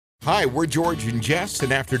Hi, we're George and Jess,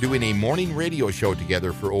 and after doing a morning radio show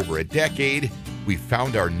together for over a decade, we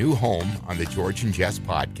found our new home on the George and Jess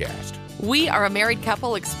podcast. We are a married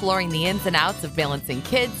couple exploring the ins and outs of balancing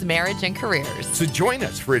kids, marriage, and careers. So join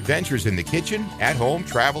us for adventures in the kitchen, at home,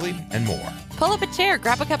 traveling, and more. Pull up a chair,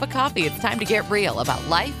 grab a cup of coffee. It's time to get real about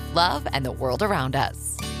life, love, and the world around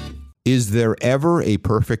us. Is there ever a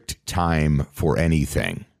perfect time for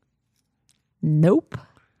anything? Nope.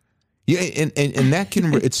 Yeah, and that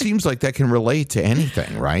can, it seems like that can relate to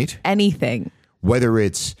anything, right? Anything. Whether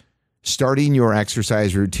it's starting your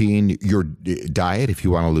exercise routine, your diet, if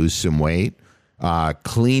you want to lose some weight,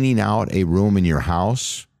 cleaning out a room in your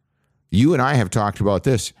house. You and I have talked about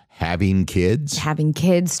this, having kids,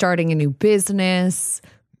 starting a new business,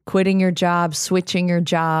 quitting your job, switching your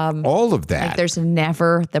job. All of that. Like there's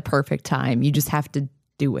never the perfect time. You just have to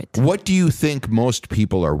do it. What do you think most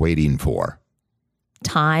people are waiting for?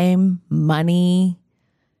 Time, money,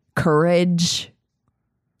 courage.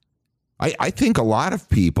 I think a lot of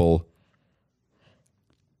people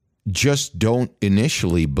just don't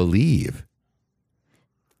initially believe.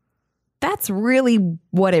 That's really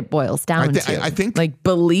what it boils down to. I think like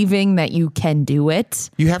believing that you can do it.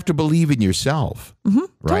 You have to believe in yourself,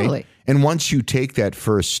 right? Totally. And once you take that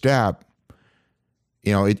first step,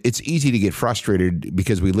 you know, it's easy to get frustrated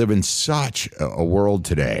because we live in such a world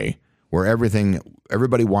today where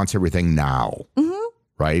everybody wants everything now,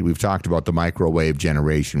 right? We've talked about the microwave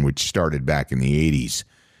generation, which started back in the 80s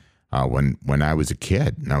when I was a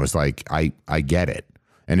kid. And I was like, I get it.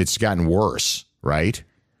 And it's gotten worse, right?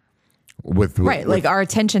 Like our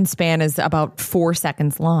attention span is about 4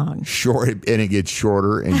 seconds long. Short, and it gets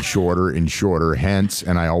shorter and shorter and shorter. Hence,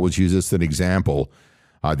 and I always use this as an example,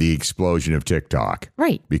 the explosion of TikTok.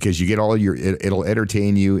 Right. Because you get it'll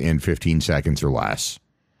entertain you in 15 seconds or less.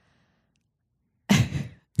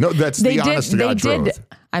 No, that's the honest to God truth.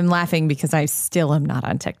 I'm laughing because I still am not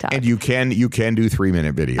on TikTok. And you can do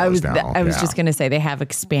 3-minute videos now. I was just going to say they have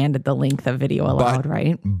expanded the length of video allowed,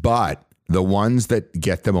 right? But the ones that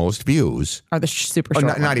get the most views are the super short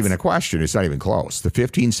ones. Not even a question. It's not even close. The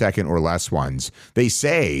 15-second or less ones. They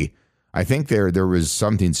say, I think there was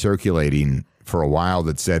something circulating for a while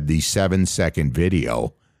that said the 7-second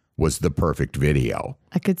video was the perfect video.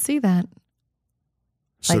 I could see that.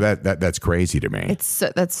 So that's crazy to me.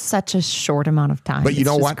 That's such a short amount of time. But you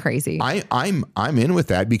know what? Crazy. I'm in with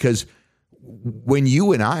that because when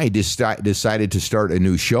you and I decided to start a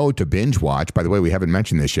new show to binge watch, by the way, we haven't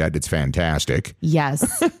mentioned this yet. It's fantastic.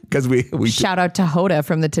 Yes. Because we shout out to Hoda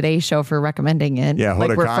from the Today Show for recommending it. Yeah, Hoda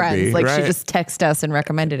like we're Kotb, friends. Like right? she just texted us and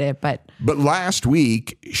recommended it. But last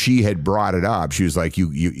week she had brought it up. She was like,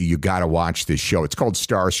 "You got to watch this show. It's called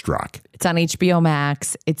Starstruck. It's on HBO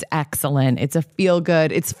Max. It's excellent. It's a feel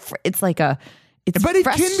good. But it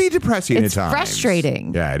can be depressing at times. It's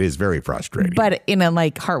frustrating. Yeah, it is very frustrating. But in a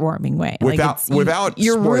heartwarming way. Without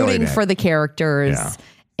you're rooting it. for the characters. Yeah.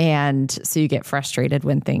 And so you get frustrated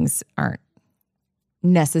when things aren't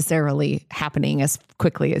necessarily happening as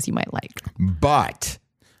quickly as you might like. But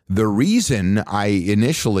the reason I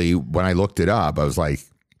initially, when I looked it up, I was like,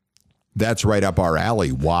 that's right up our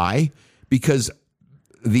alley. Why? Because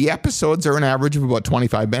the episodes are an average of about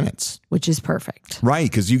 25 minutes. Which is perfect. Right,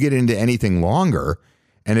 because you get into anything longer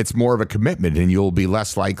and it's more of a commitment and you'll be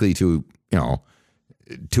less likely to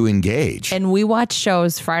engage. And we watch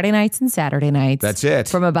shows Friday nights and Saturday nights. That's it.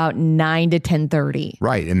 From about 9 to 10:30.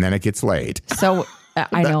 Right, and then it gets late. So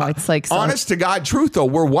I know it's like... honest to God truth, though,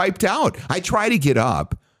 we're wiped out. I try to get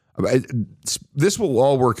up. This will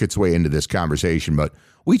all work its way into this conversation, but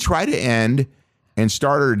we try to end and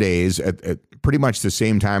start our days at pretty much the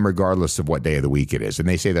same time, regardless of what day of the week it is. And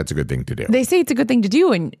they say that's a good thing to do. They say it's a good thing to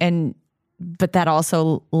do. But that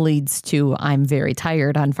also leads to I'm very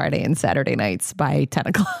tired on Friday and Saturday nights by 10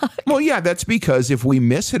 o'clock. Well, yeah, that's because if we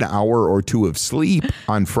miss an hour or two of sleep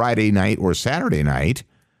on Friday night or Saturday night,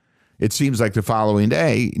 it seems like the following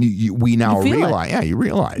day, we now realize. Yeah, you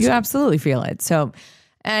realize. You absolutely feel it. So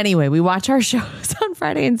anyway, we watch our shows on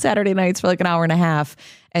Friday and Saturday nights for like an hour and a half.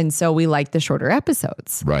 And so we like the shorter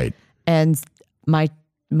episodes. Right. And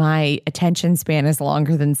my attention span is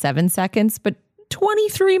longer than 7 seconds, but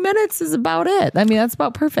 23 minutes is about it. I mean, that's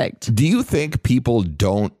about perfect. Do you think people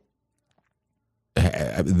don't,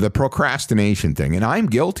 the procrastination thing, and I'm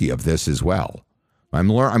guilty of this as well.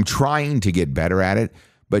 I'm trying to get better at it,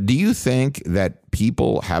 but do you think that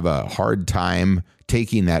people have a hard time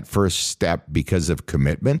taking that first step because of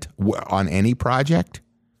commitment on any project?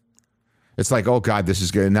 It's like, oh God, this is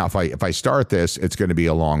good. Now, if I start this, it's going to be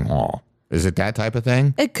a long haul. Is it that type of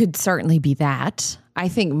thing? It could certainly be that. I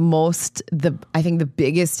think the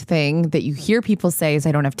biggest thing that you hear people say is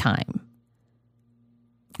I don't have time.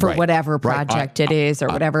 for Right. whatever Right. project it is or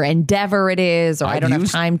whatever endeavor it is, or I I've don't have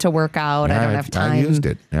used- time to work out. I don't have I've time used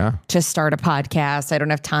it. Yeah. to start a podcast. I don't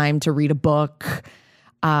have time to read a book.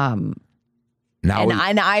 Now,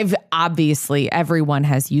 And I've obviously, everyone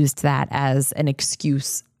has used that as an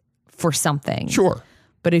excuse for something. sure.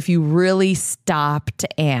 But if you really stopped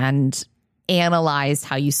and analyzed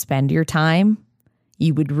how you spend your time,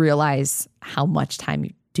 you would realize how much time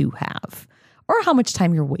you do have, or how much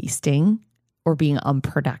time you're wasting or being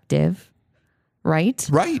unproductive, right?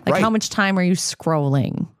 Right, Like right. how much time are you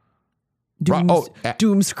scrolling? Doom, Oh,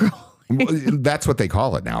 doom scroll. That's what they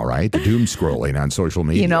call it now, right? The doom scrolling on social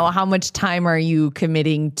media. You know, how much time are you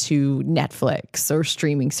committing to Netflix or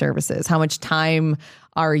streaming services? How much time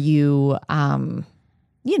are you,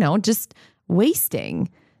 just wasting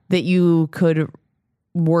that you could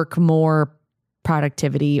work more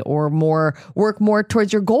productivity or work more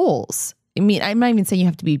towards your goals? I mean, I'm not even saying you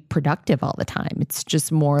have to be productive all the time. It's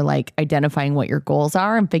just more like identifying what your goals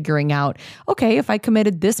are and figuring out, okay, if I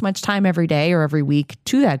committed this much time every day or every week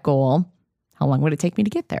to that goal, how long would it take me to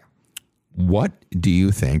get there? What do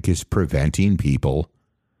you think is preventing people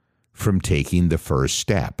from taking the first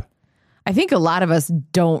step? I think a lot of us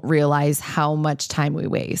don't realize how much time we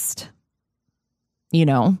waste. You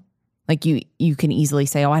know, like you can easily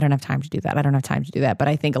say, oh, I don't have time to do that. I don't have time to do that. But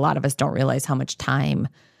I think a lot of us don't realize how much time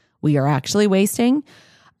we are actually wasting.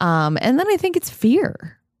 And then I think it's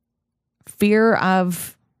fear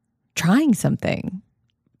of trying something,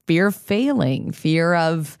 fear of failing, fear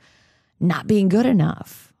of not being good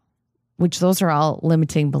enough, which those are all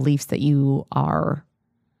limiting beliefs that you are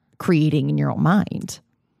creating in your own mind.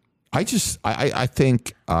 I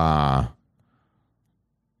think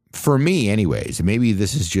for me anyways, maybe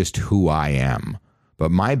this is just who I am,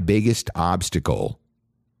 but my biggest obstacle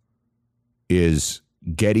is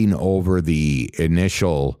getting over the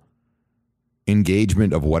initial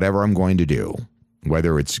engagement of whatever I'm going to do,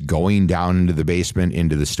 whether it's going down into the basement,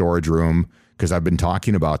 into the storage room, because I've been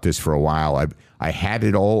talking about this for a while. I had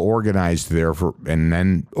it all organized there and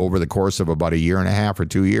then over the course of about a year and a half or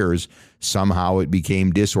 2 years, somehow it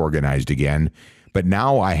became disorganized again. But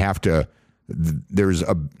now I have to,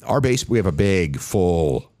 our basement, we have a big,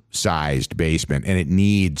 full-sized basement, and it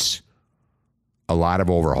needs a lot of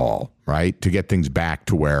overhaul, right? To get things back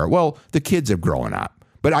to where, well, the kids have grown up.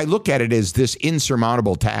 But I look at it as this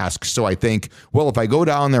insurmountable task. So I think, well, if I go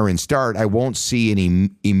down there and start, I won't see any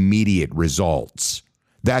immediate results.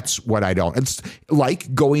 That's what I don't. It's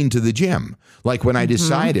like going to the gym. Like when I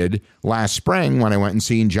decided last spring when I went and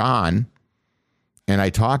seen John and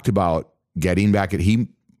I talked about getting back at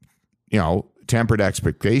tempered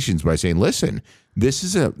expectations by saying, listen, this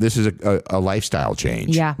is a lifestyle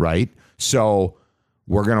change. Yeah. Right. So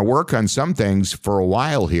we're going to work on some things for a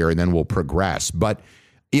while here and then we'll progress. But,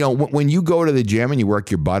 when you go to the gym and you work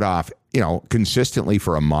your butt off, consistently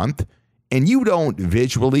for a month and you don't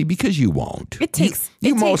visually, because you won't. It takes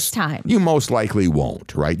time. You most likely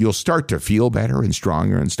won't, right? You'll start to feel better and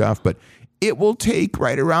stronger and stuff, but it will take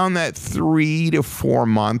right around that 3 to 4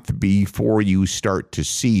 month before you start to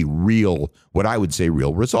see what I would say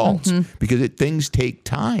real results, because things take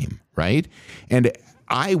time, right? And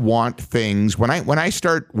I want things when I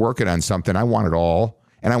start working on something, I want it all,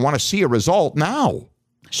 and I want to see a result now.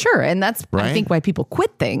 Sure, and that's right? I think why people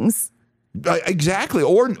quit things. Exactly,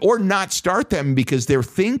 or not start them because they're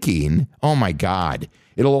thinking, "Oh my God,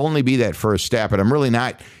 it'll only be that first step," and I'm really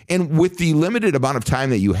not. And with the limited amount of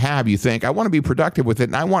time that you have, you think, "I want to be productive with it,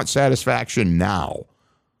 and I want satisfaction now."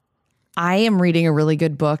 I am reading a really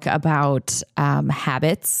good book about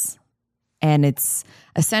habits, and it's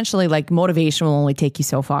essentially like motivation will only take you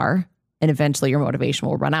so far, and eventually your motivation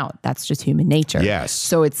will run out. That's just human nature. Yes.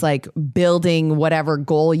 So it's like building whatever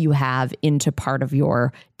goal you have into part of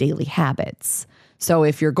your daily habits. So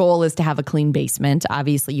if your goal is to have a clean basement,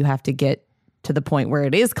 obviously you have to get to the point where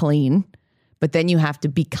it is clean, but then you have to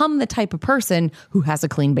become the type of person who has a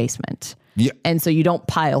clean basement. Yeah. And so you don't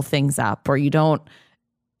pile things up, or you don't,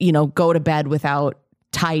 go to bed without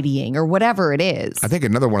tidying or whatever it is. I think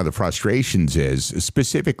another one of the frustrations is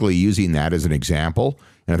specifically using that as an example,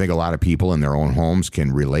 and I think a lot of people in their own homes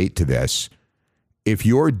can relate to this. If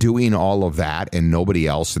you're doing all of that and nobody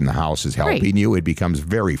else in the house is helping you, it becomes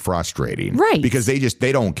very frustrating. Right. Because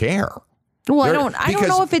they don't care. Well, I don't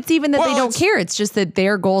know if it's even that they don't care. It's just that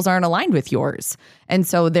their goals aren't aligned with yours. And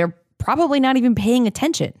so they're probably not even paying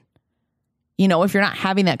attention. If you're not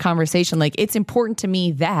having that conversation, like, it's important to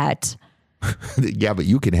me that. Yeah, but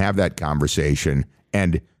you can have that conversation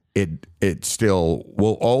and it still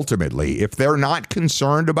will ultimately, if they're not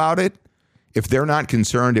concerned about it If they're not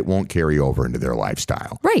concerned, it won't carry over into their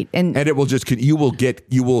lifestyle. Right. And it will just,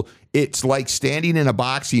 it's like standing in a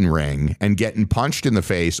boxing ring and getting punched in the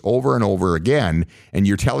face over and over again. And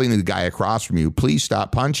you're telling the guy across from you, please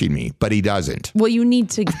stop punching me. But he doesn't. Well, you need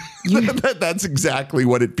to. That's exactly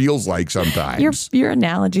what it feels like sometimes. Your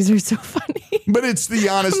analogies are so funny. But it's the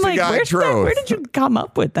honest to God truth. Where did you come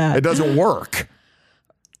up with that? It doesn't work.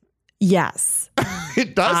 Yes.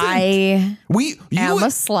 It doesn't. I am a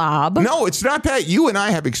slob. No, it's not that. You and I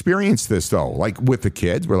have experienced this though. Like with the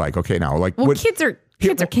kids, we're like, okay, now, like, kids are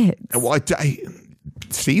kids. Well,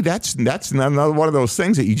 see, that's another one of those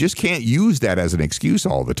things that you just can't use that as an excuse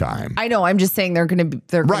all the time. I know. I'm just saying they're going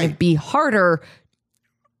to be harder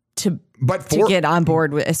to get on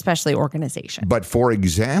board with, especially organization. But for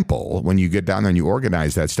example, when you get down there and you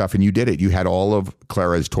organize that stuff, and you did it, you had all of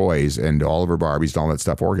Clara's toys and all of her Barbies and all that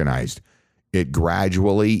stuff organized. It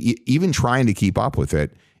gradually, even trying to keep up with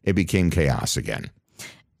it, it became chaos again.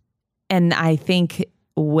 And I think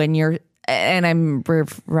when you're, and I'm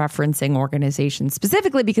referencing organization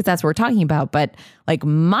specifically because that's what we're talking about, but like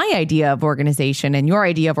my idea of organization and your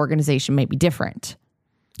idea of organization may be different.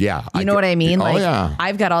 Yeah. You know what I mean? Like, yeah.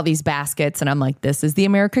 I've got all these baskets and I'm like, this is the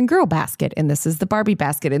American Girl basket and this is the Barbie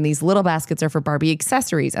basket. And these little baskets are for Barbie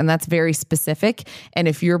accessories. And that's very specific. And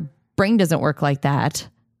if your brain doesn't work like that,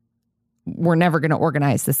 we're never going to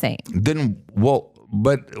organize the same. Then, well,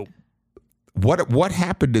 but what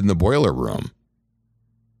happened in the boiler room?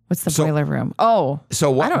 What's the boiler room? Oh,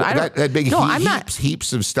 so what? That big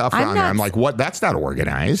heaps of stuff on there. I'm like, what? That's not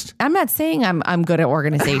organized. I'm not saying I'm good at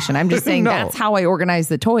organization. I'm just saying that's how I organized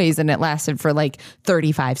the toys, and it lasted for like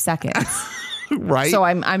 35 seconds. Right. So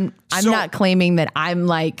I'm not claiming that I'm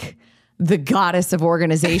like the goddess of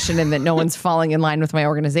organization and that no one's falling in line with my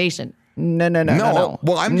organization. No.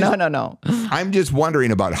 Well, No. I'm just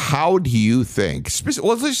wondering about how do you think,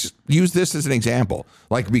 well, let's use this as an example,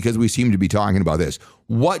 like, because we seem to be talking about this.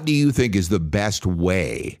 What do you think is the best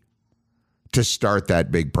way to start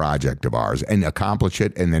that big project of ours and accomplish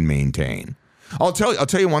it and then maintain? I'll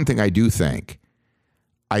tell you one thing I do think.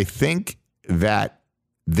 I think that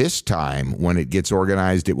this time when it gets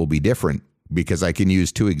organized, it will be different because I can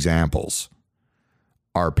use two examples.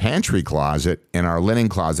 Our pantry closet and our linen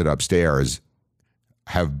closet upstairs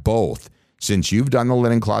have both, since you've done the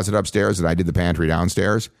linen closet upstairs and I did the pantry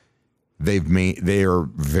downstairs, they are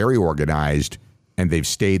very organized and they've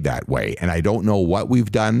stayed that way. And I don't know what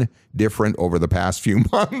we've done different over the past few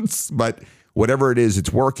months, but whatever it is,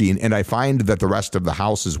 it's working. And I find that the rest of the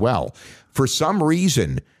house as well. For some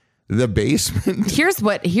reason, the basement. Here's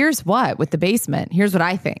what with the basement. Here's what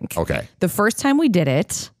I think. Okay. The first time we did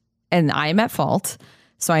it, and I am at fault,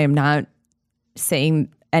 so I am not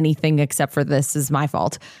saying anything except for this is my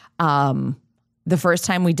fault. The first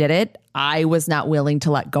time we did it, I was not willing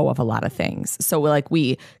to let go of a lot of things. So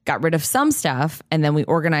we got rid of some stuff and then we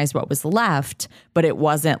organized what was left, but it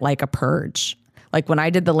wasn't like a purge. Like when I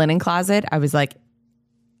did the linen closet, I was like,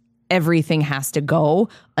 everything has to go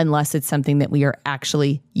unless it's something that we are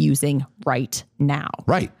actually using right now.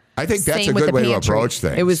 Right. I think that's a good way to approach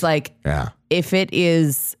things. It was like, if it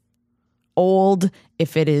is old,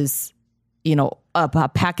 if it is, a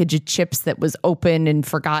package of chips that was open and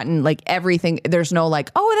forgotten, like everything, there's no like,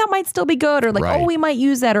 oh, that might still be good, or like, oh, we might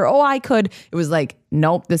use that, or oh, I could. It was like,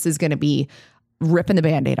 nope, this is going to be ripping the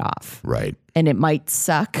Band-Aid off. Right. And it might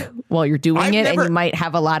suck while you're doing it, and you might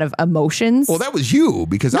have a lot of emotions. Well, that was you,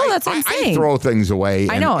 because that's what I'm saying. I throw things away.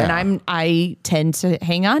 I know, and I tend to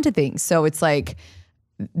hang on to things. So it's like,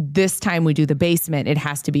 this time we do the basement, it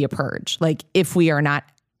has to be a purge. Like if we are not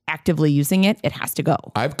actively using it, it has to go.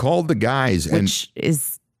 I've called the guys, which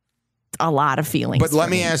is a lot of feelings. But let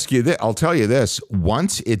me ask you this. I'll tell you this.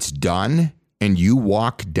 Once it's done and you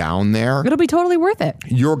walk down there, it'll be totally worth it.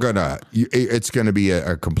 It's going to be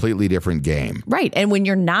a completely different game. Right. And when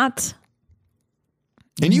you're not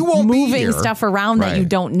and you won't moving stuff around that you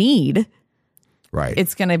don't need, right,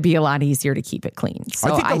 it's going to be a lot easier to keep it clean.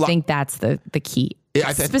 So I think that's the key.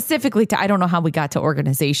 Yeah, specifically I don't know how we got to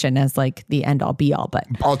organization as like the end all be all, but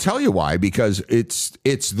I'll tell you why, because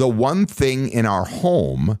it's the one thing in our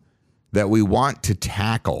home that we want to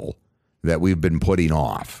tackle that we've been putting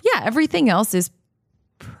off. Yeah, everything else is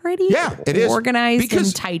pretty organized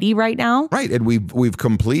and tidy right now. Right, and we've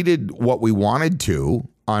completed what we wanted to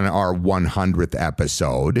on our 100th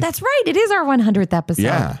episode. That's right. It is our 100th episode.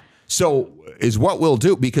 Yeah. So is what we'll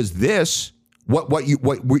do, because this what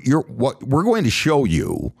we're going to show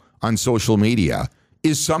you on social media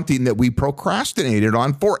is something that we procrastinated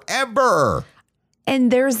on forever. And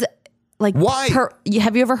there's like, why?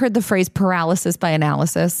 Have you ever heard the phrase paralysis by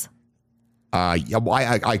analysis? Yeah, well,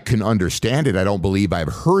 I can understand it. I don't believe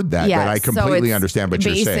I've heard that, but I completely it's understand what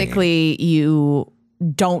you're saying. Basically, you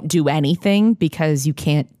don't do anything because you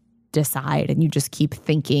can't decide, and you just keep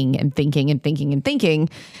thinking and thinking and thinking and thinking.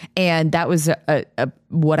 And that was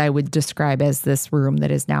what I would describe as this room that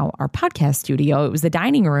is now our podcast studio. It was the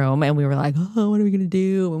dining room, and we were like, oh, what are we going to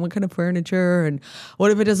do? And what kind of furniture? And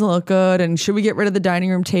what if it doesn't look good? And should we get rid of the dining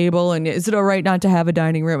room table? And is it all right not to have a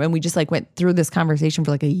dining room? And we just like went through this conversation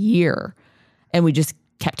for like a year, and we just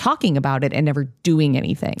kept talking about it and never doing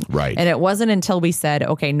anything. Right. And it wasn't until we said,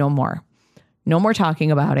 okay, no more talking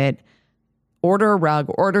about it. Order a rug,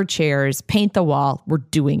 order chairs, paint the wall. We're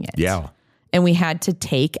doing it. Yeah. And we had to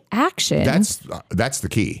take action. That's the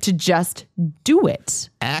key. To just do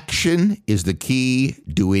it. Action is the key.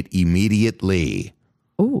 Do it immediately.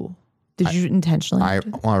 Ooh. Did you intentionally?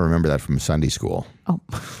 I remember that from Sunday school. Oh.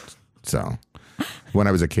 So when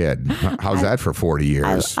I was a kid. How's that for 40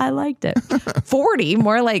 years? I liked it. 40,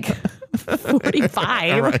 more like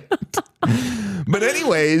 45. Right. But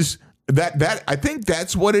anyways, that I think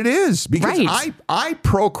that's what it is, because I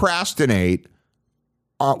procrastinate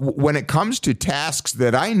when it comes to tasks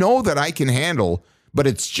that I know that I can handle, but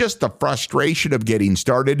it's just the frustration of getting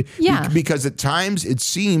started. Yeah. Because at times it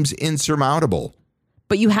seems insurmountable.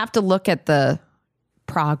 But you have to look at the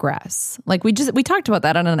progress. Like we talked about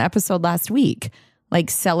that on an episode last week, like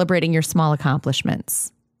celebrating your small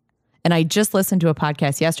accomplishments. And I just listened to a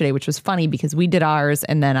podcast yesterday, which was funny because we did ours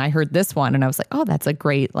and then I heard this one and I was like, oh, that's a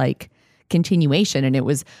great like continuation. And it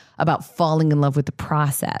was about falling in love with the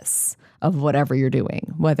process of whatever you're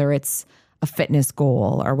doing, whether it's a fitness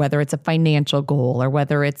goal or whether it's a financial goal or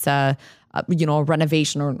whether it's a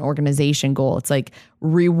renovation or an organization goal. It's like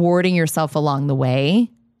rewarding yourself along the way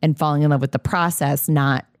and falling in love with the process,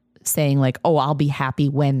 not saying like, oh, I'll be happy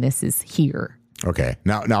when this is here. Okay.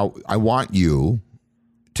 Now I want you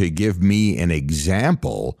to give me an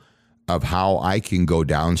example of how I can go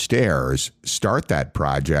downstairs, start that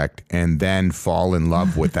project, and then fall in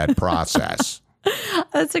love with that process.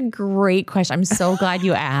 That's a great question. I'm so glad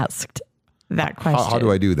you asked that question. How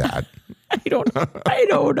do I do that? I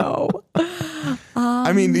don't know.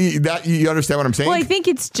 I mean, you understand what I'm saying? Well, I think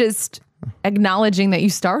it's just acknowledging that you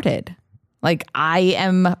started. Like, I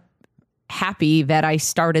am happy that I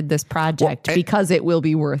started this project because it will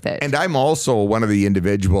be worth it. And I'm also one of the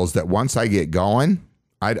individuals that once I get going,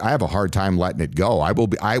 I have a hard time letting it go. I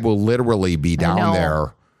will literally be down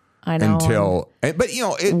there. I know. But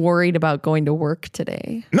worried about going to work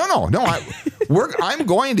today. No. I'm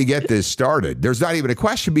going to get this started. There's not even a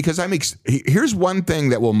question, because here's one thing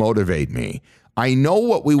that will motivate me. I know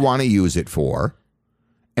what we want to use it for.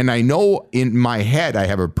 And I know in my head, I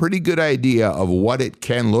have a pretty good idea of what it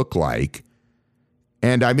can look like.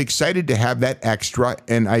 And I'm excited to have that extra.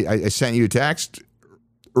 And I sent you a text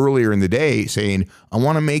earlier in the day saying, I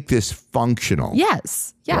want to make this functional.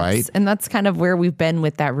 Yes. Right? And that's kind of where we've been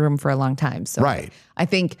with that room for a long time. So right. I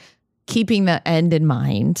think keeping the end in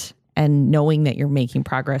mind and knowing that you're making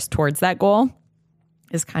progress towards that goal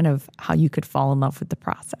is kind of how you could fall in love with the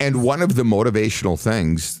process. And one of the motivational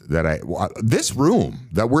things that this room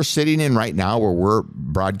that we're sitting in right now, where we're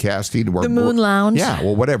broadcasting, the Moon Lounge. Yeah,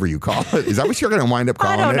 well, whatever you call it. Is that what you're going to wind up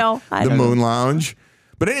calling it? I don't know. The Moon Lounge.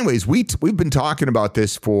 But anyways, we've been talking about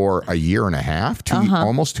this for a year and a half,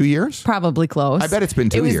 almost 2 years. Probably close. I bet it's been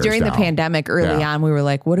 2 years. It was during the pandemic early on. We were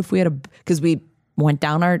like, what if we had because we went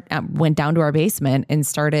down to our basement and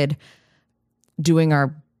started doing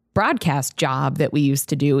our broadcast job that we used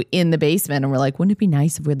to do in the basement. And we're like, wouldn't it be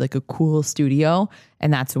nice if we had like a cool studio?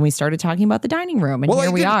 And that's when we started talking about the dining room. And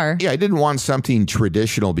here we are. Yeah, I didn't want something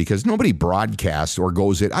traditional because nobody broadcasts or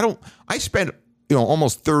goes in. I spent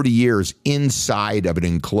almost 30 years inside of an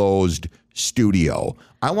enclosed studio.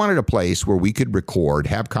 I wanted a place where we could record,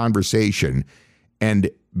 have conversation, and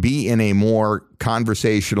be in a more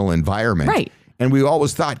conversational environment. Right. And we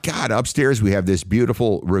always thought, God, upstairs we have this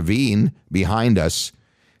beautiful ravine behind us,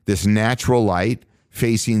 this natural light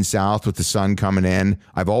facing south with the sun coming in.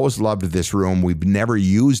 I've always loved this room. We've never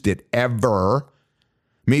used it ever.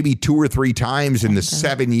 Maybe 2 or 3 times in the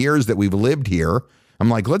 7 years that we've lived here. I'm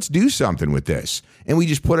like, let's do something with this. And we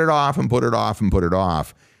just put it off and put it off and put it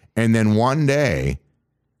off. And then one day,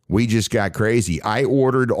 we just got crazy. I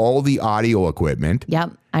ordered all the audio equipment.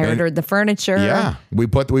 Yep. I ordered the furniture. Yeah. We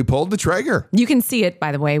pulled the trigger. You can see it,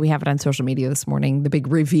 by the way. We have it on social media this morning. The big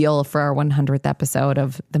reveal for our 100th episode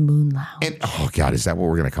of the Moon Lounge. And oh God, is that what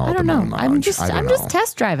we're going to call it? The Moon Lounge? I'm just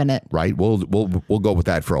test driving it. Right. We'll go with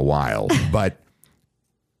that for a while. But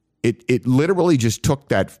it literally just took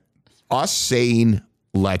that us saying,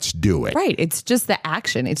 let's do it. Right. It's just the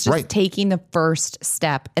action. It's just taking the first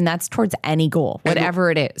step. And that's towards any goal,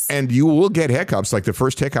 whatever it is. And you will get hiccups. Like the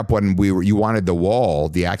first hiccup when you wanted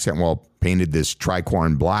the accent wall painted this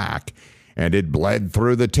tricorn black, and it bled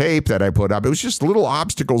through the tape that I put up. It was just little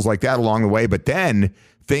obstacles like that along the way. But then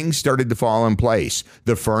things started to fall in place.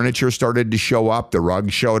 The furniture started to show up. The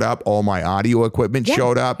rug showed up. All my audio equipment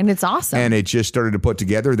showed up. And it's awesome. And it just started to put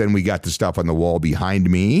together. Then we got the stuff on the wall behind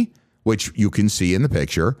me, which you can see in the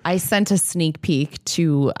picture. I sent a sneak peek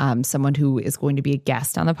to someone who is going to be a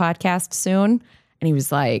guest on the podcast soon. And he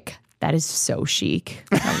was like, that is so chic.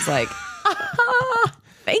 I was like,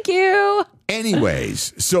 thank you.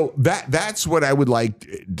 Anyways, so that's what I would like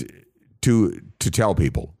to tell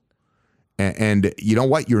people. And you know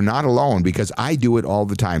what? You're not alone, because I do it all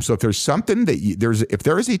the time. So if there's something that if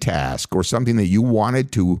there is a task or something that you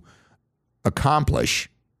wanted to accomplish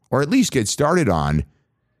or at least get started on,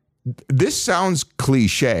 this sounds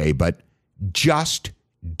cliche, but just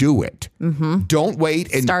do it. Mm-hmm. Don't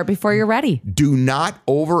wait and start before you're ready. Do not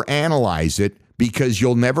overanalyze it, because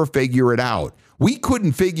you'll never figure it out. We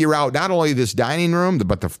couldn't figure out not only this dining room,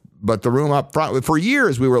 but the room up front. For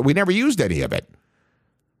years, we never used any of it.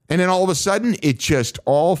 And then all of a sudden, it just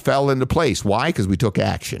all fell into place. Why? Because we took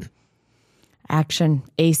action. Action.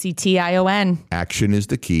 ACTION. Action is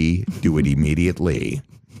the key. Do it immediately.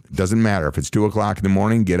 Doesn't matter if it's 2:00 in the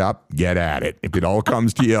morning, get up, get at it. If it all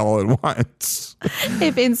comes to you all at once.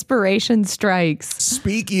 If inspiration strikes.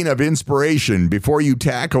 Speaking of inspiration, before you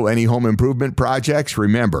tackle any home improvement projects,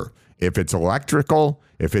 remember, if it's electrical,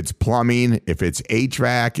 if it's plumbing, if it's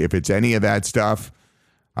HVAC, if it's any of that stuff,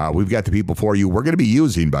 we've got the people for you. We're going to be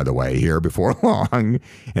using, by the way, here before long.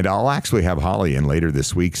 And I'll actually have Holly in later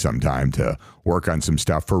this week sometime to work on some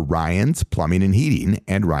stuff for Ryan's Plumbing and Heating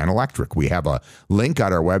and Ryan Electric. We have a link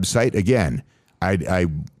on our website. Again,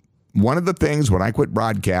 one of the things when I quit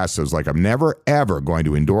broadcast, I was like, I'm never, ever going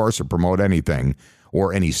to endorse or promote anything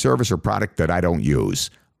or any service or product that I don't use.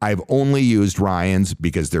 I've only used Ryan's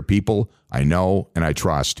because they're people I know and I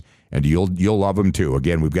trust, and you'll love them too.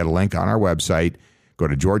 Again, we've got a link on our website. Go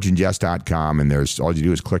to georgeandjess.com, and there's all you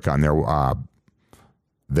do is click on their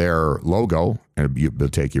logo, and it'll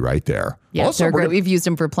take you right there. Yeah, also, they're great. We've used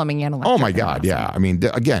them for plumbing and electric. Oh my God, yeah. I mean,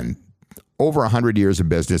 again, over 100 years of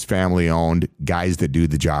business, family owned, guys that do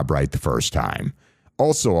the job right the first time.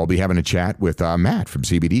 Also, I'll be having a chat with Matt from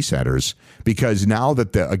CBD Centers, because now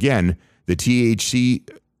that the THC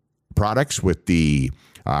products with the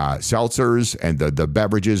seltzers and the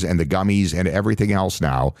beverages and the gummies and everything else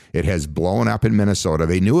now, it has blown up in Minnesota.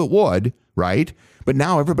 They knew it would, right? But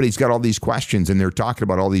now everybody's got all these questions, and they're talking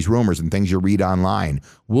about all these rumors and things you read online.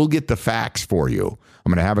 We'll get the facts for you.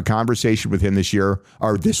 I'm going to have a conversation with him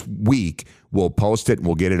this week. We'll post it and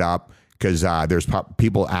we'll get it up, because there's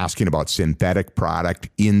people asking about synthetic product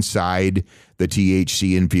inside the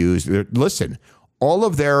THC infused. Listen, all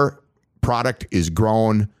of their product is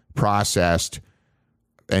grown, processed,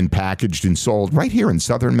 and packaged and sold right here in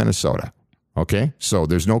southern Minnesota. Okay? So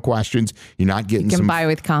there's no questions. You're not getting You can buy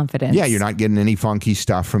with confidence. Yeah, you're not getting any funky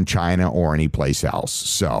stuff from China or any place else.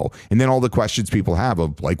 So, and then all the questions people have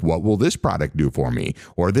of like, what will this product do for me?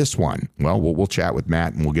 Or this one? Well, we'll chat with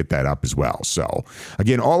Matt and we'll get that up as well. So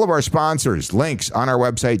again, all of our sponsors, links on our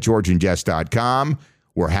website, georgeandjess.com.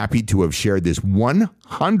 We're happy to have shared this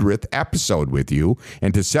 100th episode with you.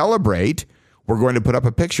 And to celebrate, we're going to put up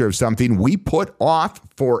a picture of something we put off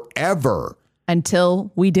forever.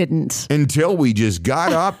 Until we didn't. Until we just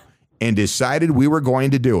got up and decided we were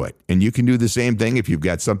going to do it. And you can do the same thing if you've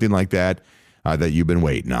got something like that that you've been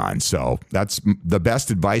waiting on. So that's the best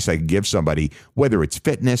advice I can give somebody, whether it's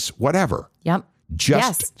fitness, whatever. Yep.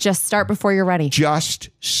 Just start before you're ready. Just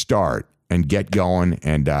start and get going,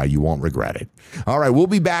 and you won't regret it. All right, we'll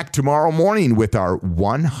be back tomorrow morning with our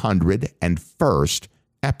 101st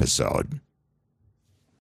episode.